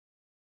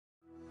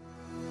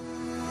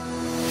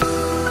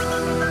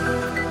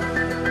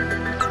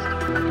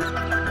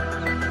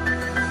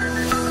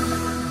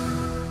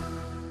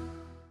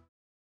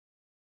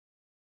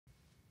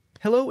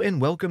Hello and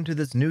welcome to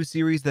this new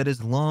series that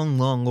is long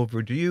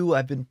overdue.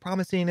 I've been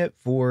promising it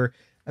for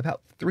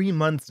about 3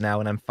 months now,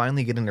 and I'm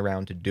finally getting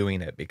around to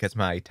doing it because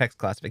my text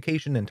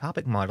classification and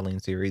topic modeling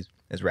series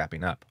is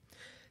wrapping up.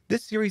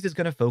 This series is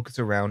going to focus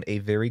around a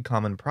very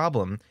common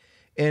problem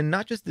in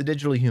not just the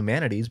digital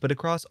humanities, but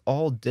across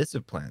all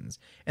disciplines,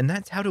 and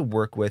that's how to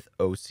work with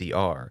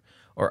OCR,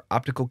 or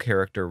optical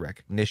character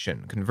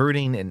recognition,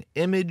 converting an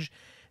image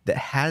that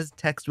has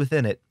text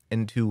within it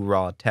into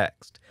raw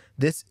text.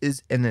 This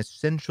is an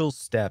essential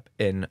step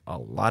in a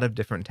lot of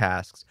different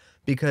tasks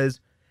because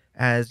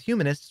as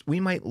humanists, we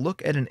might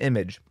look at an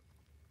image,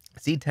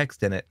 see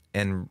text in it,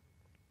 and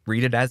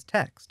read it as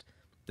text.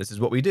 This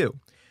is what we do.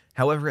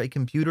 However, a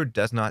computer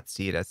does not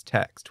see it as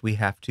text. We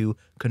have to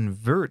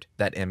convert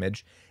that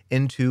image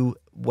into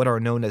what are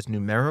known as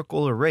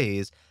numerical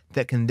arrays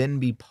that can then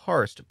be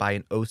parsed by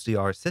an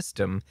OCR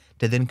system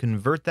to then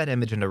convert that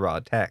image into raw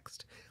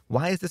text.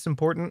 Why is this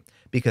important?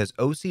 Because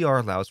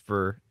OCR allows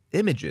for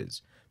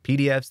images,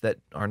 PDFs that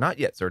are not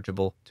yet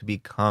searchable, to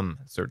become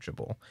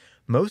searchable.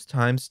 Most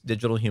times,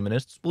 digital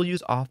humanists will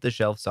use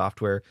off-the-shelf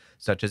software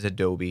such as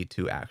Adobe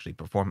to actually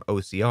perform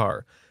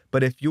OCR.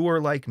 But if you're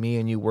like me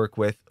and you work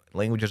with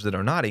languages that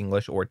are not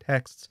English or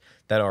texts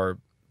that are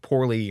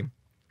poorly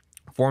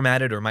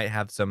formatted or might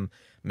have some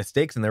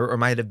mistakes in there or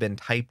might have been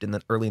typed in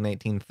the early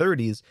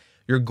 1930s,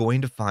 you're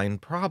going to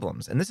find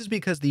problems. And this is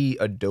because the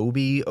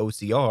Adobe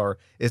OCR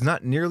is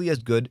not nearly as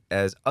good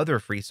as other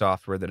free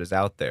software that is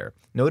out there,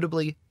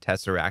 notably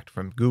Tesseract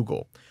from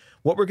Google.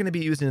 What we're going to be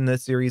using in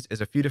this series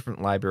is a few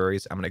different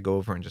libraries I'm going to go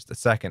over in just a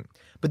second.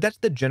 But that's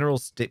the general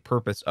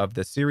purpose of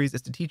this series,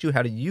 is to teach you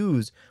how to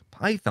use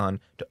Python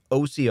to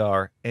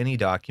OCR any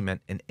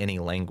document in any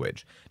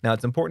language. Now,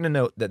 it's important to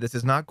note that this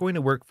is not going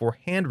to work for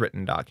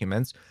handwritten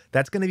documents.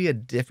 That's going to be a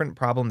different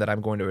problem that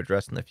I'm going to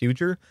address in the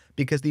future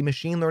because the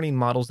machine learning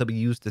models that we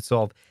use to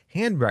solve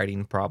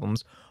handwriting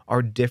problems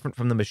are different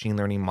from the machine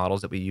learning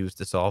models that we use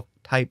to solve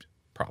typed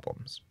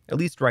problems, at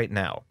least right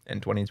now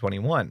in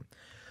 2021.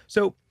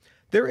 So,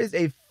 there is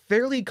a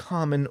fairly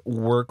common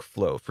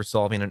workflow for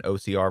solving an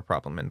OCR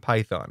problem in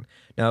Python.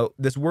 Now,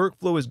 this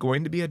workflow is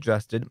going to be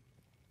adjusted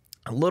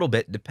a little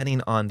bit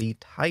depending on the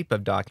type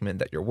of document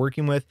that you're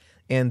working with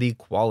and the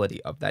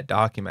quality of that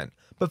document.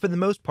 But for the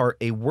most part,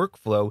 a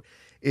workflow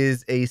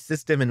is a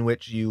system in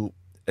which you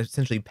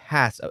essentially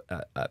pass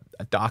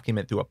a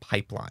document through a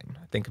pipeline.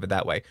 Think of it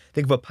that way.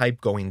 Think of a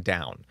pipe going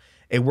down.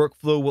 A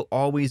workflow will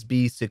always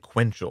be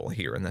sequential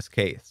here in this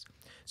case.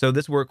 So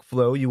this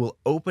workflow, you will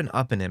open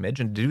up an image,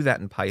 and to do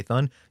that in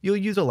Python, you'll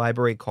use a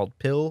library called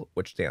pill,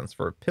 which stands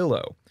for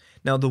pillow.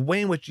 Now, the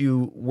way in which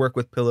you work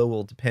with pillow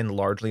will depend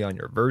largely on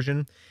your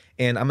version,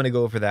 and I'm going to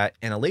go over that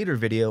in a later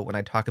video when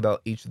I talk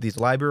about each of these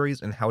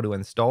libraries and how to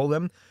install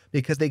them,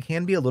 because they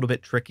can be a little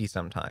bit tricky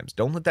sometimes.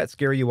 Don't let that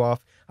scare you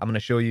off. I'm going to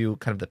show you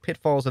kind of the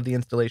pitfalls of the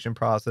installation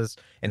process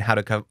and how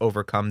to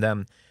overcome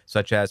them,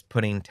 such as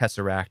putting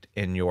Tesseract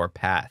in your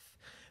path.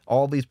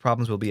 All these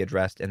problems will be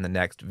addressed in the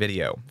next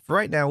video. For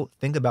right now,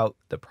 think about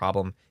the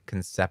problem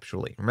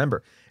conceptually.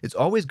 Remember, it's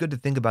always good to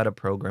think about a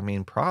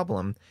programming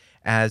problem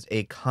as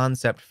a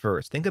concept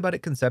first. Think about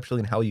it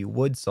conceptually and how you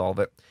would solve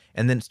it,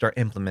 and then start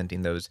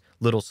implementing those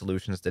little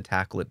solutions to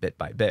tackle it bit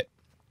by bit.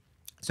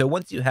 So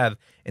once you have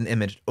an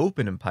image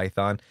open in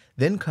Python,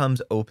 then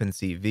comes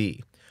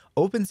OpenCV.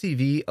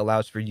 OpenCV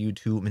allows for you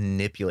to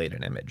manipulate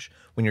an image.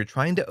 When you're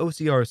trying to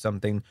OCR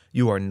something,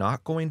 you are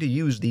not going to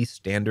use the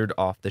standard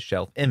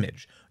off-the-shelf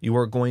image. You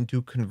are going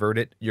to convert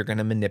it, you're going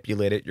to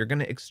manipulate it, you're going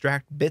to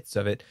extract bits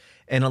of it.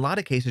 In a lot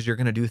of cases, you're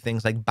going to do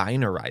things like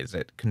binarize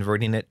it,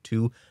 converting it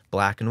to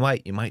black and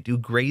white. You might do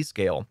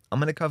grayscale. I'm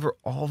going to cover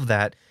all of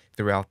that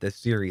throughout this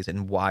series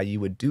and why you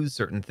would do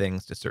certain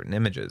things to certain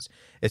images.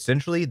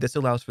 Essentially, this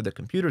allows for the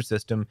computer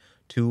system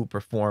to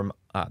perform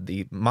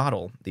the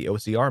model, the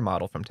OCR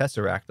model from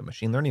Tesseract, the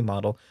machine learning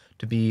model,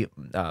 to be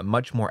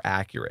much more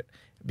accurate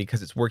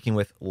because it's working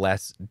with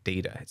less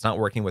data. It's not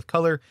working with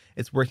color,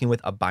 it's working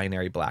with a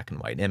binary black and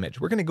white image.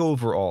 We're going to go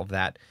over all of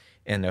that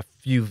in a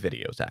few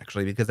videos,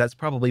 actually, because that's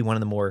probably one of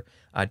the more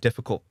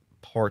difficult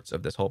parts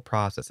of this whole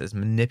process, is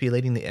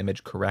manipulating the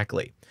image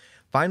correctly.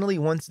 Finally,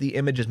 once the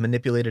image is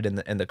manipulated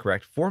in the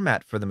correct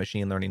format for the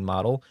machine learning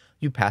model,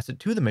 you pass it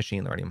to the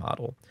machine learning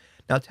model.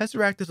 Now,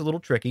 Tesseract is a little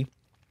tricky.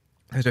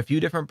 There's a few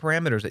different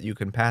parameters that you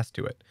can pass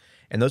to it,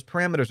 and those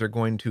parameters are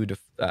going to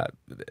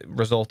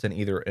result in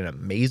either an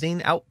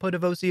amazing output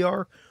of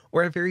OCR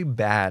or a very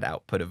bad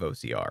output of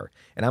OCR.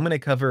 And I'm going to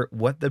cover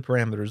what the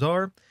parameters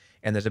are,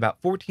 and there's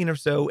about 14 or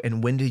so,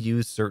 and when to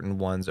use certain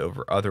ones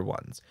over other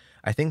ones.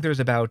 I think there's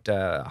about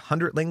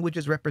 100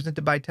 languages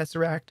represented by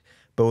Tesseract,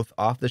 both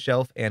off the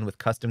shelf and with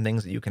custom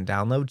things that you can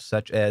download,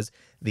 such as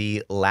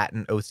the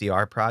Latin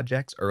OCR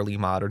projects, early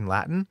modern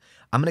Latin.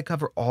 I'm going to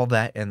cover all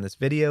that in this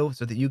video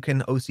so that you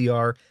can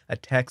OCR a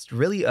text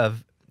really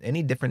of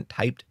any different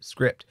typed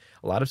script.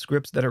 A lot of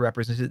scripts that are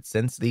represented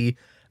since the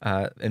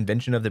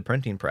invention of the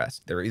printing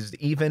press. There is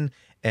even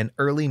an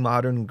early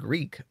modern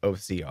Greek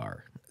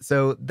OCR.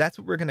 So that's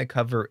what we're going to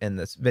cover in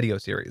this video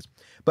series.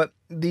 But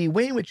the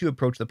way in which you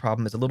approach the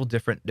problem is a little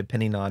different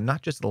depending on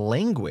not just the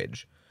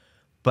language,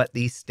 but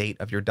the state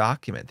of your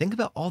document. Think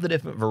about all the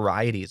different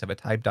varieties of a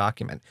typed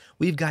document.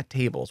 We've got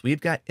tables,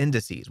 we've got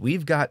indices,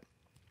 we've got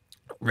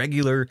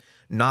regular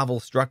novel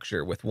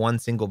structure with one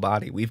single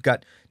body. We've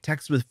got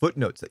text with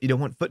footnotes that you don't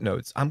want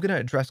footnotes. I'm going to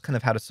address kind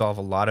of how to solve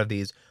a lot of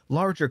these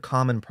larger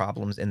common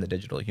problems in the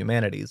digital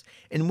humanities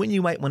and when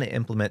you might want to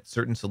implement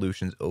certain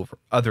solutions over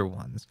other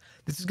ones.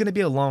 This is going to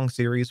be a long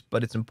series,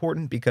 but it's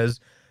important because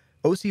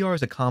OCR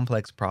is a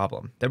complex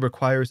problem that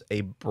requires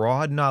a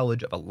broad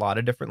knowledge of a lot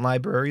of different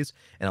libraries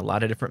and a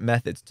lot of different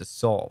methods to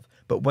solve.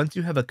 But once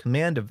you have a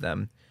command of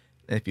them,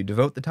 and if you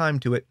devote the time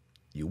to it,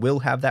 you will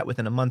have that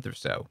within a month or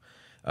so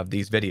of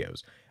these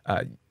videos.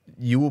 Uh,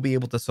 you will be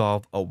able to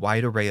solve a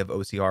wide array of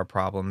OCR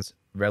problems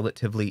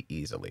relatively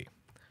easily.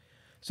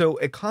 So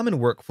a common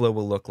workflow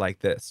will look like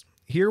this.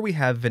 Here we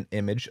have an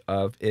image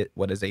of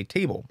what is a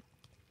table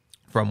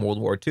from World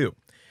War II.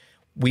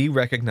 We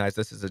recognize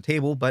this as a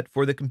table, but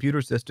for the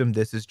computer system,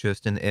 this is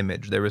just an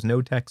image. There is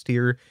no text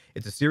here.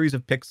 It's a series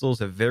of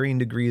pixels of varying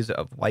degrees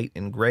of white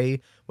and gray,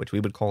 which we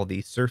would call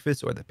the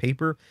surface or the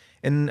paper,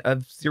 and a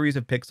series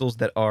of pixels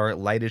that are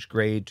lightish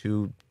gray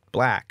to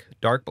black,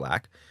 dark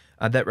black,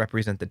 that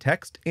represent the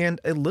text,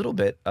 and a little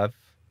bit of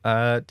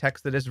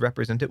text that is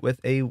represented with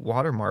a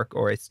watermark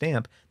or a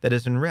stamp that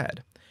is in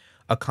red.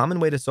 A common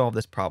way to solve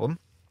this problem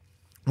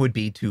would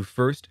be to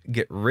first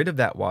get rid of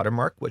that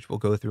watermark, which we'll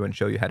go through and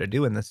show you how to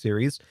do in this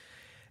series,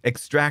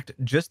 extract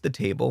just the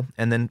table,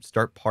 and then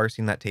start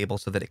parsing that table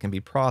so that it can be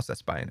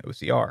processed by an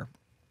OCR.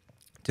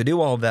 To do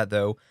all of that,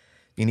 though,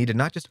 you need to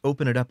not just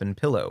open it up in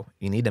Pillow,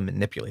 you need to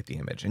manipulate the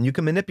image. And you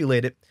can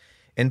manipulate it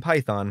in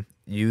Python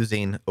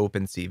using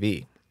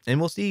OpenCV. And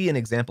we'll see an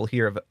example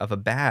here of a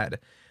bad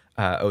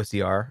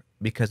OCR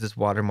because this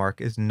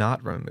watermark is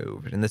not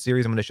removed. In this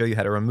series, I'm going to show you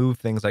how to remove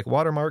things like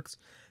watermarks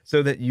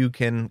so that you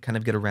can kind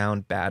of get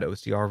around bad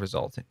OCR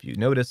results. If you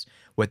notice,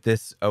 what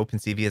this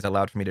OpenCV has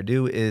allowed for me to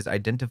do is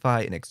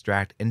identify and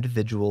extract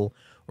individual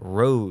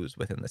rows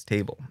within this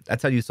table.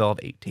 That's how you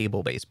solve a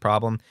table-based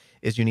problem,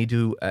 is you need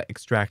to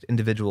extract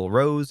individual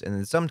rows, and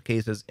in some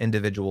cases,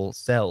 individual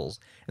cells,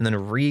 and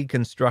then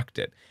reconstruct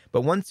it.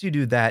 But once you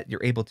do that,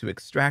 you're able to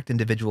extract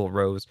individual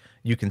rows.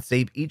 You can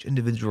save each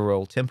individual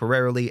row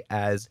temporarily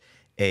as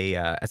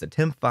a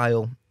temp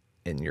file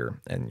in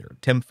your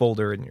temp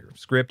folder in your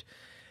script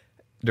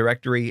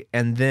directory,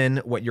 and then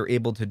what you're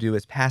able to do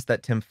is pass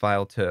that temp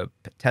file to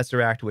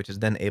Tesseract, which is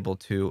then able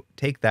to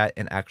take that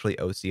and actually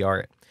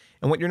OCR it.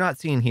 And what you're not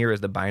seeing here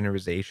is the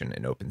binarization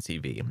in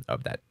OpenCV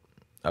of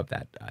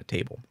that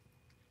table.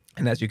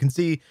 And as you can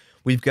see,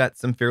 we've got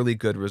some fairly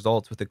good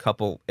results with a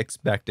couple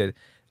expected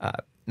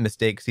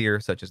mistakes here,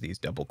 such as these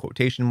double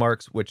quotation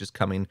marks, which is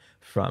coming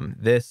from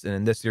this. And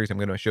in this series, I'm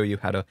going to show you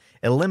how to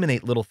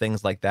eliminate little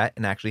things like that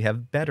and actually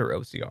have better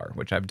OCR,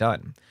 which I've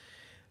done.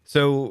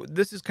 So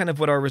this is kind of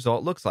what our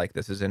result looks like.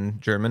 This is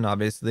in German,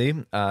 obviously.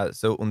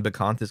 So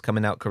unbekannt is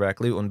coming out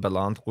correctly.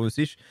 Unbekannt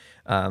Russisch,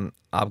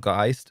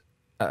 abgereist.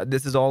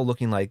 This is all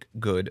looking like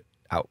good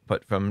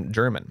output from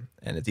German.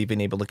 And it's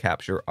even able to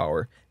capture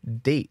our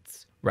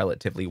dates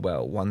relatively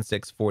well.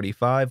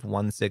 1645,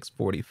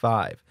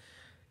 1645.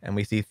 And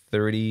we see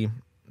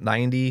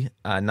 3090,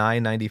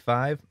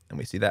 995. And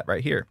we see that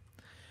right here.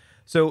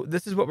 So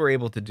this is what we're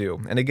able to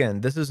do. And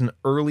again, this is an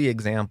early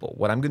example.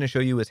 What I'm going to show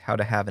you is how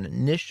to have an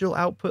initial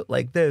output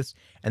like this,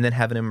 and then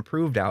have an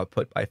improved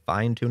output by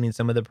fine-tuning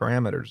some of the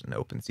parameters in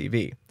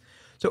OpenCV.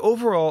 So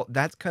overall,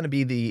 that's kind of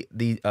be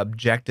the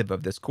objective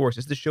of this course,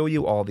 is to show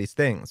you all these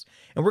things.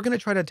 And we're going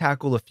to try to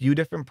tackle a few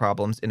different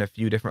problems in a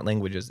few different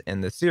languages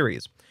in this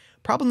series.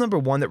 Problem number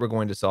one that we're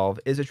going to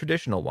solve is a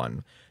traditional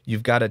one.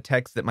 You've got a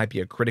text that might be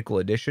a critical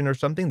edition or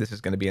something. This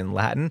is going to be in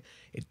Latin.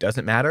 It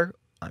doesn't matter.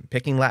 I'm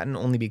picking Latin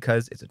only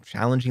because it's a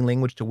challenging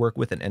language to work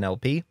with in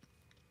NLP,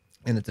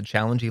 and it's a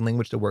challenging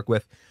language to work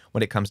with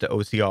when it comes to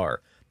OCR.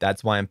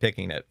 That's why I'm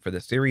picking it. For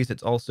this series,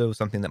 it's also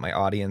something that my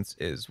audience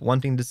is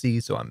wanting to see,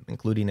 so I'm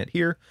including it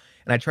here.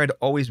 And I try to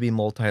always be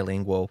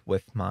multilingual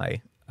with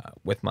my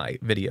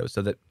videos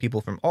so that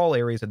people from all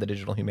areas of the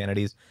digital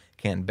humanities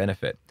can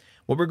benefit.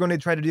 What we're going to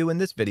try to do in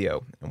this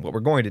video, and what we're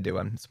going to do,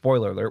 and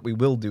spoiler alert, we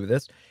will do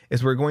this,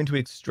 is we're going to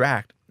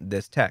extract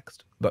this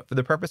text. But for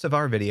the purpose of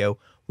our video,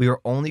 we are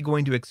only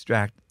going to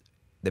extract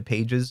the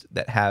pages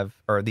that have,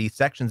 or the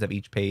sections of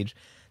each page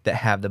that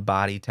have the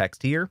body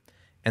text here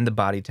and the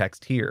body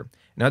text here.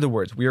 In other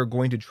words, we are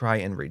going to try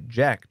and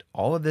reject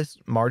all of this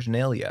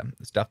marginalia,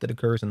 the stuff that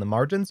occurs in the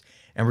margins,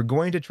 and we're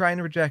going to try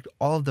and reject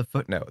all of the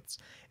footnotes.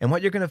 And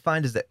what you're going to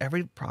find is that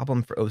every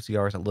problem for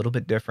OCR is a little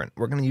bit different.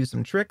 We're going to use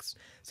some tricks,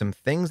 some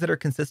things that are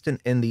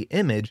consistent in the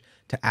image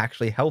to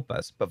actually help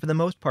us. But for the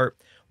most part,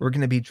 we're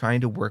going to be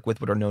trying to work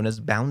with what are known as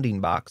bounding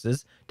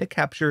boxes to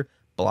capture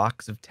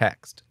blocks of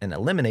text and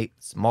eliminate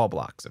small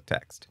blocks of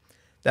text.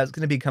 That's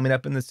going to be coming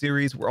up in the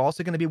series. We're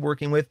also going to be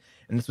working with,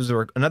 and this was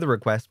another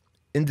request,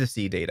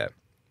 indice data.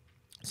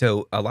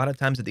 So a lot of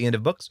times at the end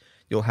of books,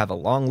 you'll have a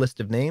long list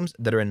of names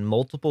that are in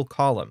multiple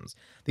columns.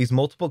 These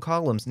multiple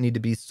columns need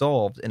to be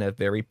solved in a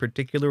very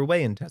particular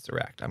way in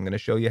Tesseract. I'm going to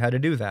show you how to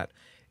do that.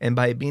 And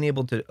by being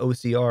able to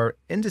OCR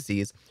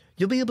indices,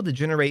 you'll be able to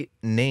generate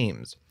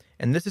names.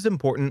 And this is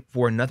important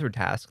for another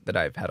task that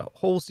I've had a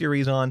whole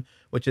series on,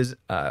 which is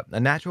a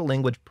natural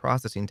language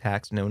processing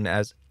task known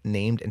as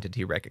named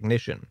entity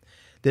recognition.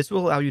 This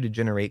will allow you to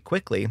generate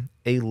quickly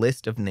a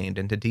list of named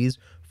entities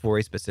for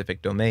a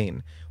specific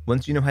domain.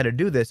 Once you know how to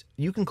do this,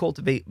 you can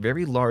cultivate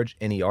very large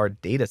NER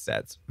data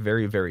sets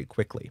very, very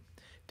quickly.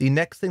 The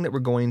next thing that we're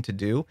going to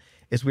do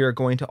is we are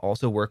going to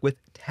also work with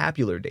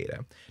tabular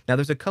data. Now,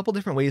 there's a couple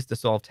different ways to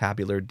solve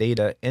tabular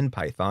data in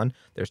Python.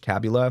 There's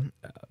Tabula,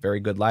 a very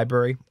good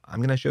library. I'm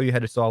going to show you how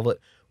to solve it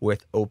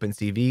with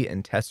OpenCV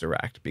and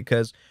Tesseract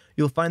because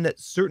you'll find that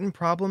certain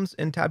problems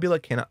in Tabula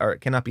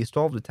cannot be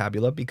solved with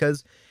Tabula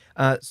because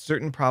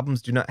certain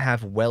problems do not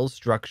have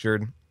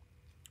well-structured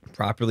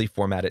properly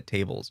formatted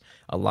tables.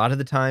 A lot of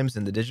the times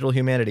in the digital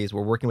humanities,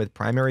 we're working with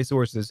primary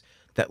sources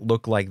that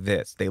look like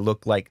this. They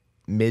look like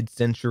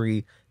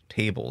mid-century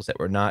tables that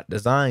were not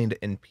designed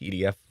in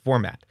PDF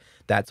format.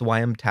 That's why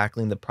I'm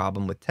tackling the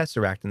problem with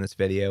Tesseract in this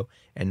video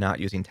and not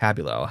using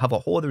Tabula. I'll have a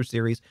whole other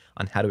series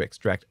on how to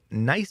extract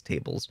nice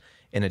tables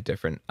in a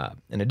different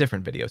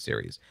video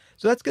series.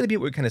 So that's going to be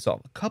what we're going to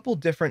solve. A couple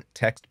different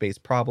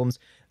text-based problems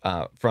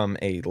from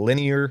a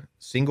linear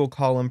single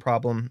column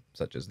problem,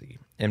 such as the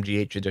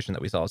MGH edition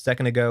that we saw a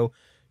second ago,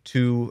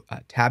 to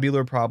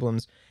tabular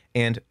problems,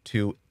 and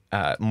to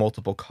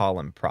multiple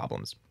column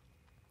problems.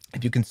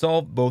 If you can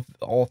solve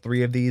all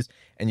three of these,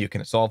 and you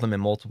can solve them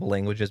in multiple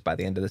languages by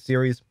the end of the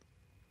series,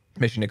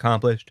 mission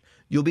accomplished.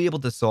 You'll be able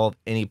to solve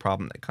any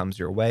problem that comes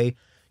your way.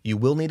 You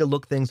will need to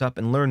look things up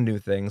and learn new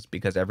things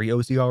because every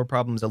OCR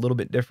problem is a little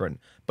bit different,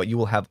 but you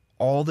will have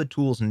all the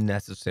tools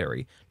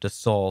necessary to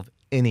solve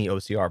any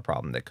OCR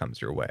problem that comes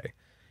your way,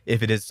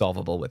 if it is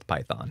solvable with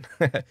Python.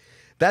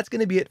 That's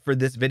going to be it for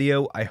this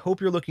video. I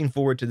hope you're looking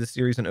forward to this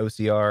series on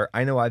OCR.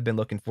 I know I've been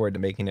looking forward to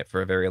making it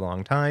for a very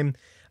long time.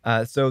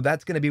 So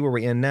that's going to be where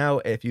we end now.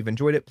 If you've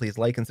enjoyed it, please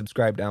like and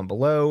subscribe down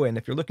below. And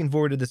if you're looking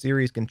forward to the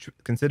series,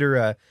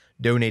 consider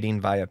donating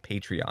via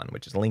Patreon,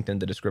 which is linked in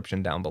the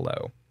description down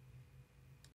below.